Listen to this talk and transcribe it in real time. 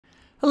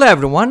Hello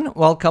everyone,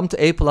 welcome to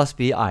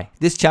aplusbi.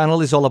 This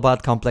channel is all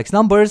about complex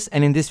numbers,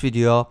 and in this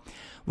video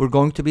we're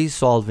going to be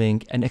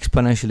solving an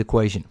exponential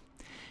equation.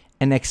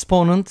 An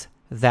exponent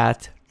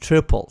that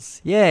triples.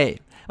 Yay!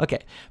 Okay,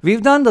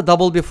 we've done the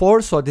double before,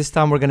 so this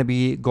time we're going to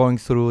be going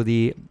through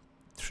the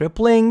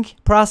tripling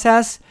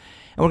process.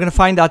 And we're going to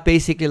find out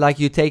basically like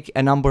you take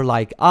a number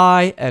like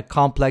I, a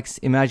complex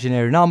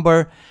imaginary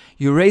number,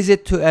 you raise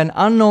it to an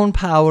unknown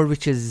power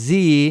which is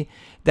z,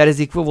 that is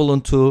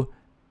equivalent to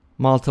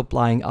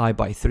multiplying I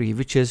by 3,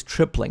 which is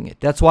tripling it.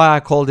 That's why I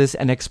call this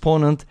an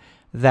exponent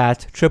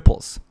that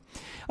triples.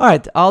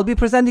 Alright, I'll be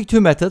presenting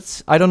two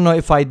methods. I don't know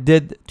if I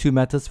did two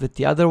methods with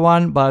the other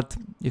one, but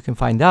you can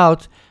find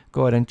out.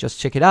 Go ahead and just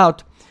check it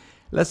out.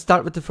 Let's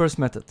start with the first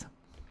method.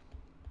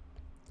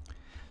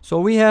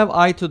 So we have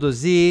I to the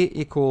z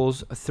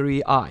equals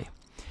 3i.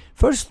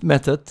 First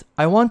method,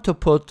 I want to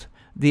put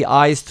the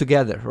i's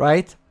together,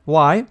 right?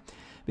 Why?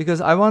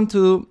 Because I want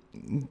to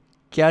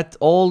get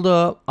all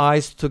the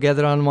i's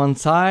together on one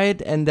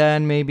side and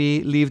then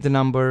maybe leave the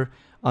number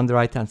on the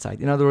right hand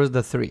side. In other words,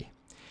 the 3.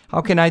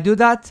 How can I do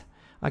that?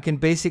 I can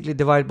basically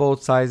divide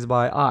both sides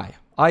by I.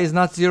 I is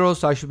not 0,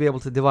 so I should be able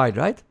to divide,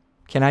 right?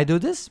 Can I do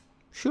this?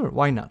 Sure,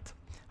 why not?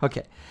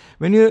 Okay,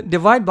 when you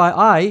divide by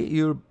I,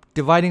 you're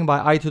dividing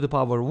by I to the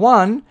power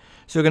 1,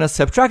 so you're going to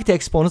subtract the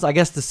exponents. I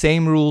guess the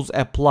same rules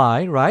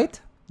apply, right?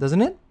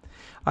 Doesn't it?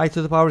 I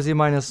to the power z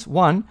minus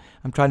 1.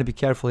 I'm trying to be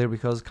careful here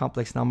because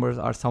complex numbers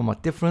are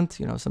somewhat different.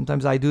 You know,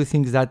 sometimes I do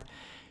things that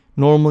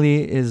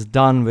normally is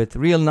done with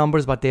real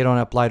numbers, but they don't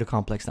apply to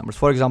complex numbers.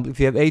 For example, if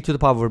you have a to the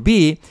power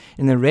b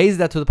and then raise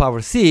that to the power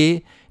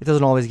c, it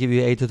doesn't always give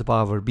you a to the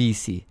power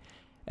bc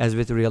as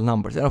with real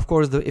numbers. And of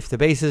course, if the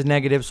base is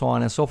negative, so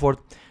on and so forth,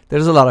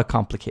 there's a lot of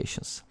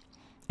complications.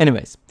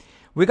 Anyways,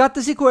 we got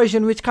this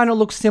equation which kind of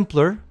looks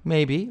simpler,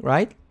 maybe,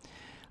 right?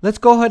 Let's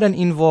go ahead and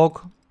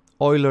invoke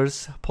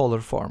Euler's polar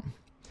form.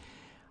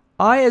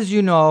 I, as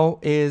you know,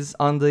 is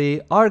on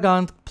the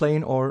Argand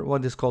plane, or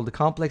what is called the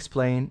complex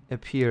plane,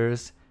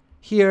 appears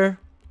here,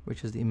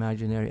 which is the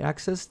imaginary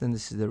axis. Then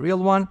this is the real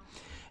one.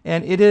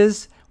 And it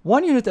is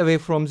 1 unit away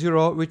from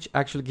 0, which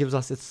actually gives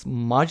us its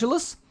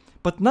modulus.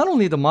 But not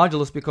only the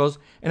modulus, because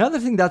another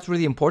thing that's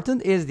really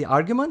important is the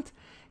argument.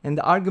 And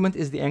the argument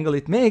is the angle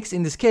it makes.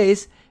 In this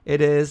case,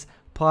 it is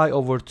pi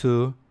over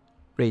 2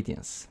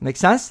 radians. Make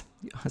sense?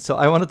 So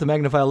I wanted to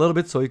magnify a little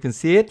bit so you can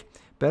see it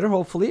better,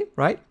 hopefully,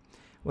 right?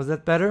 Was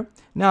that better?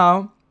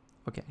 Now,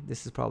 okay,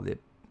 this is probably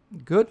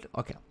good.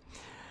 Okay,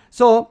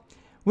 so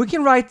we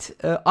can write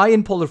I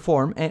in polar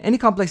form, and any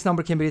complex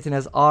number can be written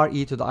as r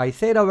e to the I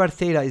theta, where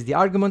theta is the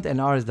argument and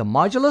r is the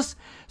modulus.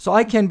 So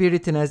I can be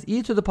written as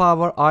e to the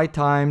power I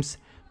times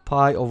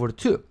pi over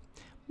 2.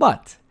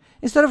 But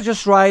instead of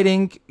just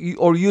writing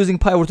or using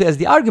pi over 2 as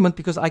the argument,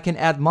 because I can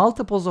add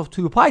multiples of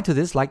 2 pi to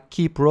this, like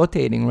keep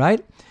rotating,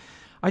 right?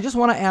 I just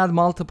want to add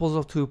multiples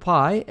of 2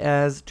 pi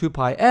as 2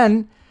 pi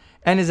n.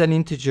 N is an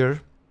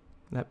integer.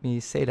 Let me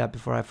say that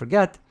before I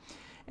forget.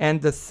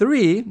 And the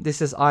 3, this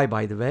is I,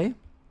 by the way.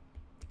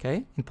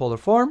 Okay, in polar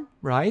form,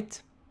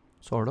 right?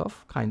 Sort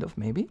of, kind of,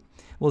 maybe.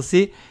 We'll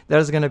see.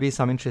 There's going to be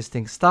some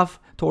interesting stuff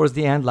towards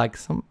the end, like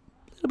some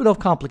little bit of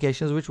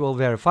complications, which we'll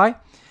verify.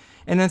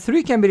 And then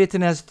 3 can be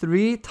written as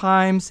 3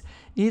 times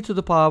e to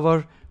the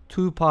power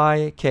 2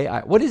 pi ki.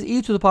 What is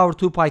e to the power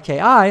 2 pi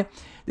ki?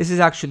 This is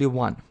actually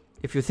 1.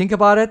 If you think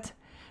about it,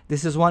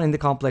 this is 1 in the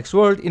complex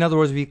world. In other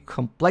words, we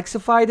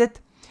complexified it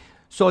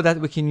so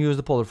that we can use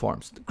the polar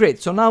forms.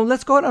 Great. So now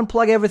let's go ahead and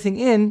plug everything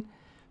in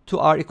to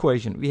our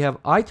equation. We have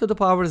I to the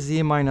power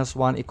z minus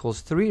 1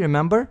 equals 3,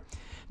 remember?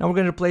 Now we're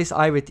going to replace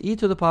I with e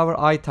to the power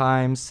I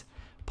times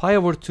pi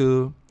over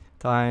 2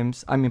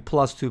 times,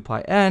 plus 2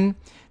 pi n.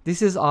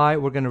 This is I.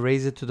 We're going to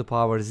raise it to the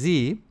power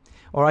z.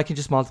 Or I can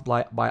just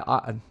multiply by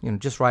I,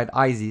 just write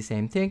iz,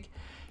 same thing.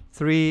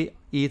 3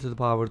 e to the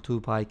power 2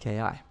 pi ki.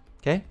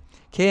 Okay?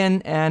 K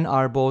and n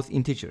are both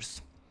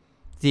integers.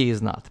 Z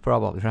is not,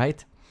 probably,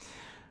 right?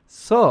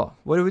 So,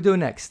 what do we do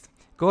next?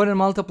 Go ahead and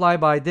multiply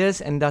by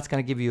this, and that's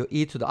going to give you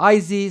e to the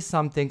iz,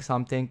 something,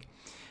 something.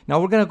 Now,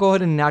 we're going to go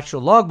ahead and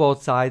natural log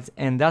both sides,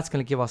 and that's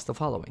going to give us the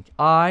following.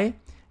 I,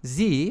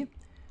 z,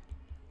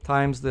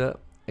 times the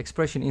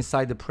expression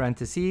inside the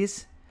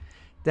parentheses.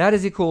 That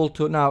is equal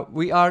to, now,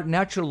 we are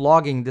natural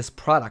logging this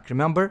product,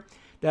 remember?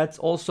 That's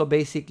also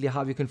basically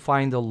how you can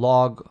find the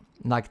log,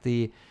 like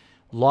the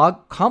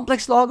log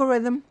complex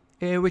logarithm,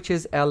 which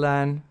is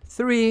ln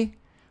 3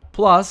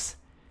 plus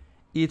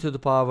e to the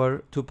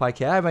power 2 pi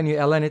ki. When you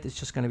ln it, it's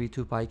just going to be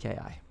 2 pi ki.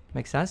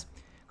 Makes sense?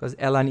 Because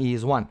ln e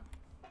is 1.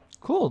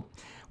 Cool.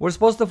 We're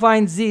supposed to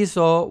find z,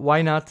 so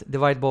why not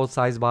divide both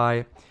sides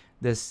by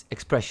this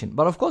expression?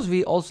 But of course,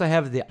 we also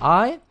have the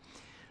I,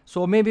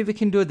 so maybe we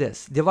can do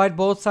this. Divide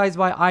both sides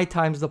by I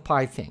times the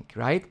pi thing,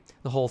 right?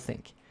 The whole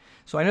thing.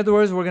 So in other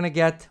words, we're going to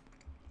get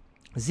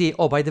z.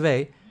 Oh, by the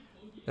way,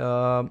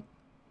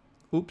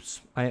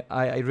 oops,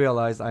 I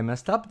realized I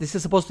messed up. This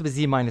is supposed to be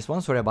z minus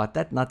 1. Sorry about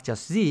that, not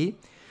just z.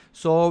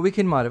 So we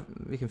can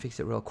fix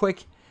it real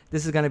quick.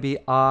 This is going to be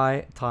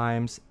I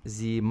times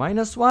z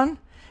minus 1.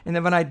 And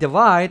then when I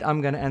divide,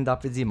 I'm going to end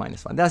up with z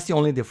minus 1. That's the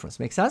only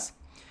difference. Make sense?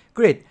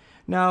 Great.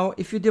 Now,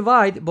 if you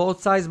divide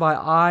both sides by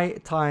I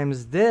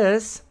times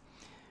this,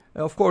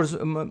 of course,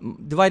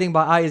 dividing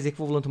by I is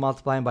equivalent to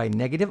multiplying by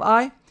negative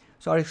I.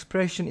 So our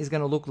expression is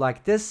going to look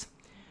like this.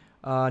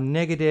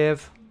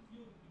 Negative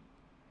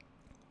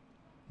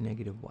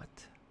what?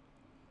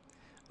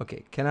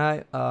 Okay, can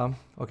I,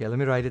 okay, let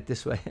me write it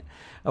this way.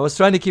 I was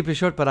trying to keep it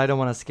short, but I don't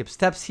want to skip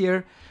steps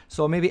here.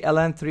 So maybe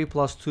ln 3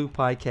 plus 2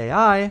 pi ki,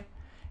 and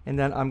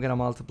then I'm going to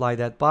multiply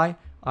that by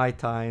I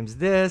times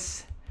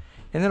this.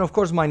 And then, of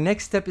course, my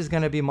next step is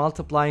going to be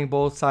multiplying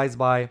both sides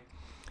by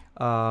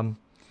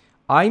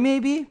I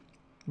maybe,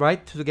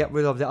 right, to get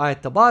rid of the I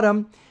at the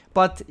bottom.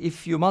 But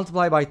if you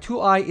multiply by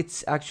 2i,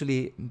 it's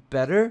actually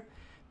better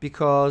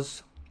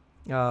because,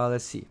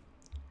 let's see,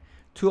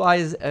 2i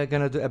is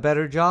going to do a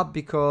better job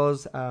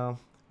because,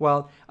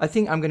 well, I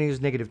think I'm going to use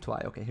negative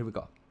 2i. Okay, here we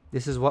go.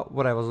 This is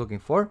what I was looking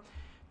for.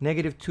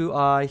 Negative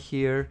 2i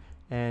here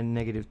and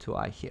negative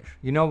 2i here.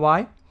 You know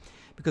why?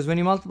 Because when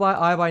you multiply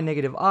I by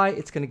negative I,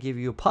 it's going to give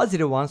you a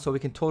positive 1, so we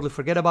can totally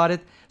forget about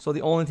it. So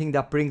the only thing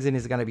that brings in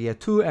is going to be a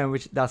 2, and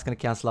which that's going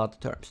to cancel out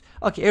the terms.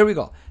 Okay, here we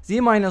go. Z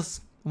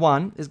minus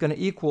 1 is going to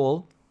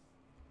equal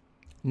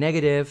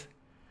negative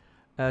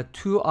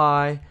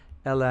 2i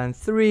ln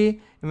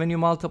 3. And when you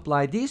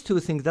multiply these two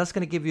things, that's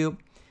going to give you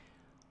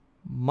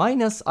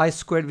minus I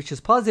squared, which is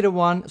positive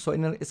 1. So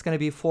it's going to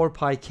be 4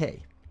 pi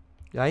k,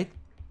 right?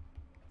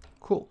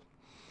 Cool.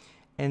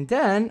 And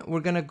then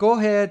we're going to go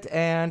ahead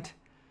and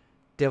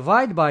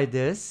divide by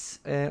this.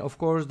 And of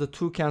course, the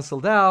 2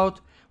 canceled out.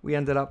 We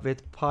ended up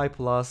with pi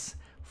plus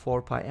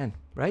 4 pi n,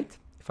 right?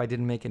 If I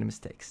didn't make any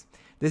mistakes.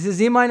 This is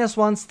z minus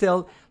 1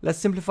 still. Let's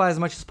simplify as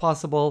much as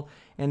possible.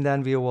 And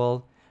then we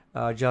will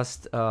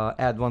just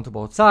add 1 to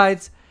both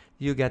sides.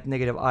 You get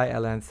negative I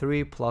ln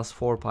 3 plus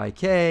 4 pi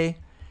k.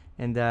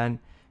 And then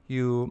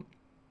you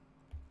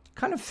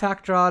kind of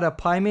factor out a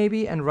pi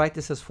maybe and write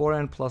this as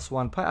 4n plus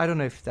 1 pi. I don't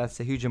know if that's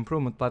a huge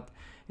improvement, but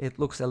it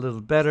looks a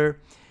little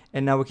better.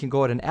 And now we can go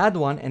ahead and add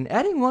 1. And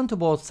adding 1 to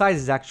both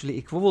sides is actually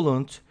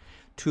equivalent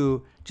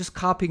to just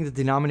copying the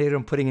denominator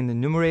and putting in the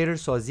numerator.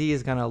 So z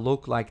is going to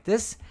look like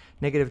this.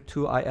 Negative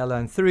 2i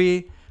ln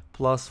 3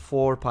 plus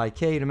 4 pi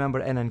k.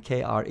 Remember, n and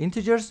k are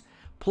integers.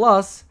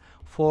 Plus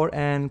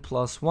 4n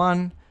plus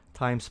 1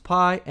 times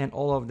pi. And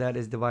all of that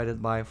is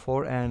divided by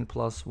 4n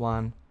plus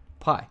 1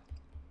 pi.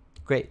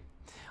 Great.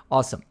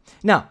 Awesome.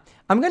 Now,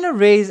 I'm going to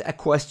raise a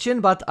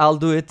question, but I'll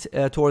do it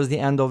towards the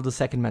end of the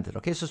second method.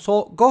 Okay,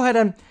 so go ahead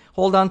and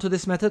hold on to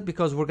this method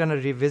because we're going to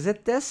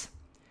revisit this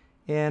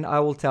and I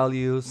will tell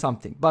you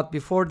something. But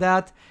before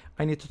that,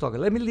 I need to talk.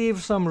 Let me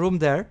leave some room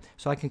there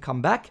so I can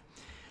come back.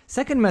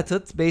 Second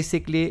method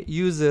basically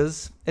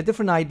uses a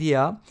different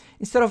idea.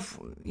 Instead of,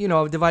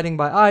 dividing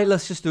by I,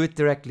 let's just do it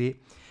directly.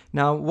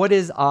 Now, what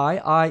is I?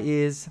 I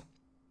is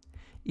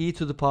e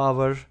to the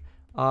power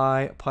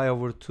I pi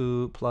over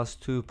 2 plus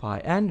 2 pi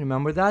n.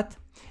 Remember that?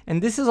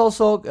 And this is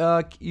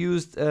also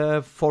used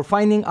for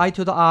finding I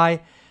to the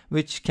I,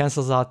 which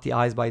cancels out the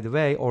i's, by the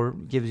way, or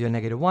gives you a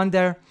negative 1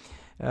 there.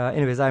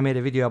 Anyways, I made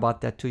a video about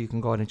that too. You can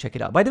go ahead and check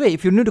it out. By the way,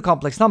 if you're new to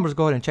complex numbers,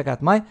 go ahead and check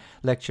out my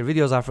lecture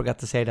videos. I forgot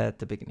to say that at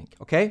the beginning.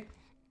 Okay?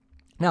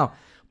 Now,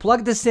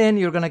 plug this in.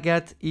 You're going to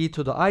get e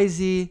to the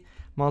iz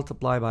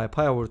multiply by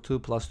pi over 2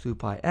 plus 2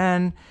 pi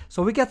n.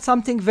 So we get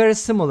something very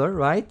similar,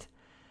 right?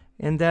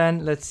 And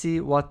then let's see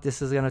what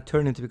this is going to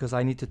turn into because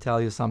I need to tell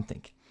you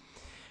something.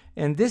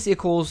 And this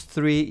equals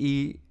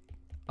 3e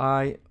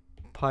I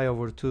pi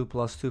over 2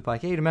 plus 2 pi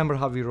k. Remember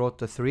how we wrote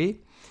the 3?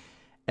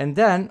 And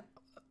then,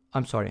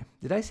 I'm sorry,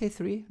 did I say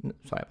 3? No,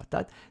 sorry about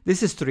that.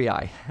 This is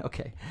 3i.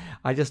 Okay,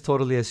 I just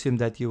totally assumed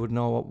that you would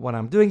know what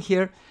I'm doing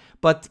here.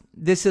 But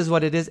this is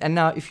what it is. And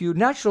now if you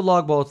natural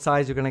log both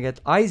sides, you're going to get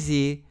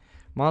iz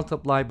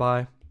multiplied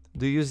by,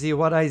 do you see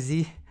what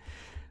iz?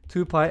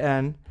 2 pi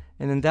n.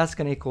 And then that's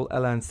going to equal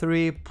ln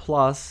 3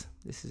 plus,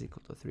 this is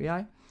equal to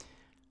 3i,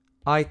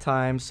 I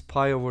times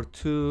pi over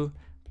 2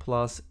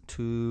 plus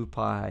 2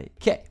 pi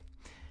k.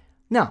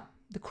 Now,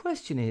 the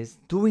question is,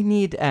 do we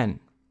need n?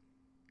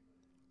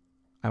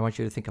 I want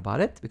you to think about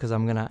it because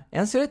I'm going to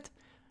answer it.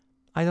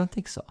 I don't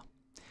think so.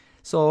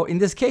 So in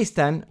this case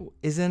then,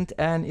 isn't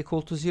n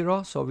equal to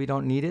 0? So we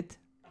don't need it,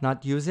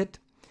 not use it.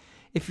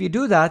 If we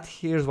do that,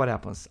 here's what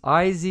happens.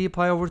 iz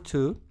pi over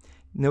 2,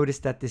 notice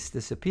that this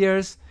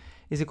disappears,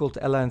 is equal to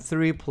ln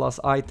 3 plus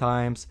I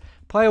times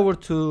pi over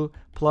 2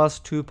 plus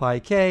 2 pi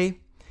k.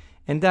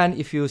 And then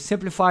if you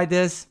simplify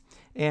this,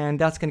 and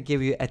that's going to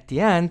give you at the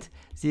end,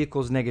 z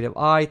equals negative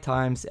I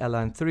times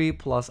ln 3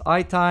 plus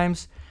I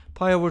times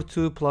pi over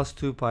 2 plus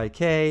 2 pi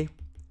k.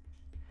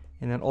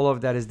 And then all of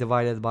that is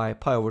divided by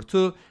pi over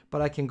 2.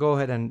 But I can go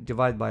ahead and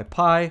divide by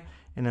pi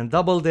and then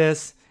double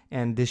this,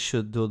 and this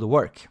should do the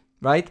work,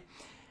 right?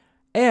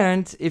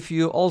 And if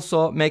you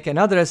also make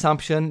another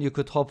assumption, you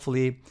could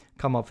hopefully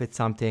come up with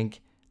something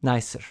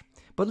nicer.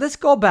 But let's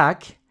go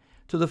back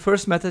to the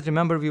first method.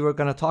 Remember, we were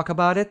going to talk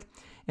about it.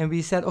 And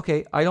we said,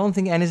 okay, I don't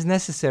think n is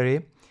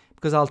necessary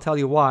because I'll tell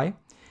you why.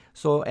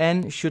 So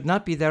n should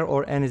not be there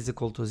or n is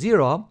equal to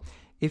 0.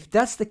 If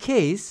that's the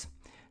case,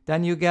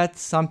 then you get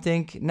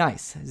something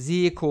nice.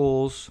 Z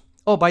equals,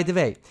 Oh, by the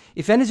way,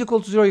 if n is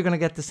equal to 0, you're going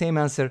to get the same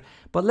answer.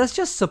 But let's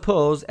just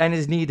suppose n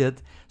is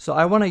needed. So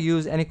I want to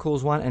use n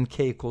equals 1 and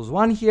k equals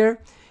 1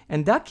 here.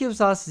 And that gives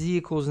us z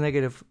equals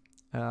negative.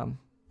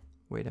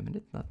 Wait a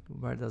minute.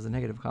 Where does the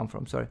negative come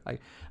from? Sorry,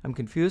 I'm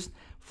confused.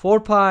 4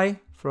 pi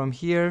from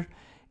here.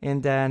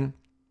 And then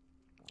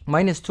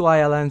minus 2i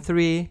ln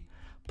 3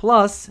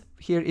 plus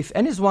here, if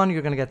n is 1,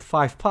 you're going to get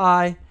 5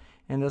 pi.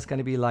 And that's going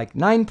to be like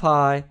 9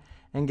 pi.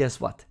 And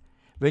guess what?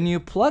 When you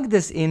plug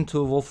this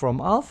into Wolfram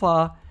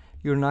Alpha,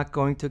 you're not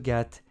going to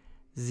get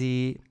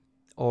z,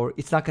 or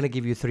it's not going to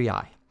give you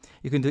 3i.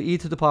 You can do e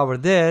to the power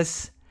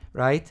this,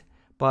 right?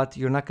 But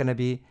you're not going to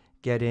be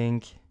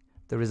getting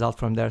the result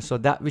from there. So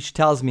that, which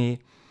tells me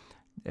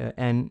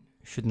n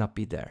should not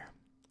be there.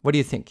 What do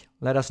you think?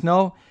 Let us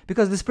know,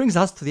 because this brings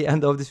us to the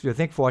end of this video.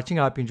 Thank you for watching.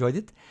 I hope you enjoyed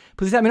it.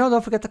 Please let me know.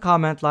 Don't forget to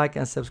comment, like,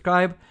 and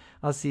subscribe.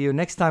 I'll see you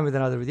next time with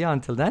another video.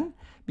 Until then,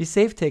 be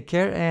safe, take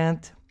care, and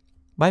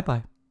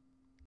bye-bye.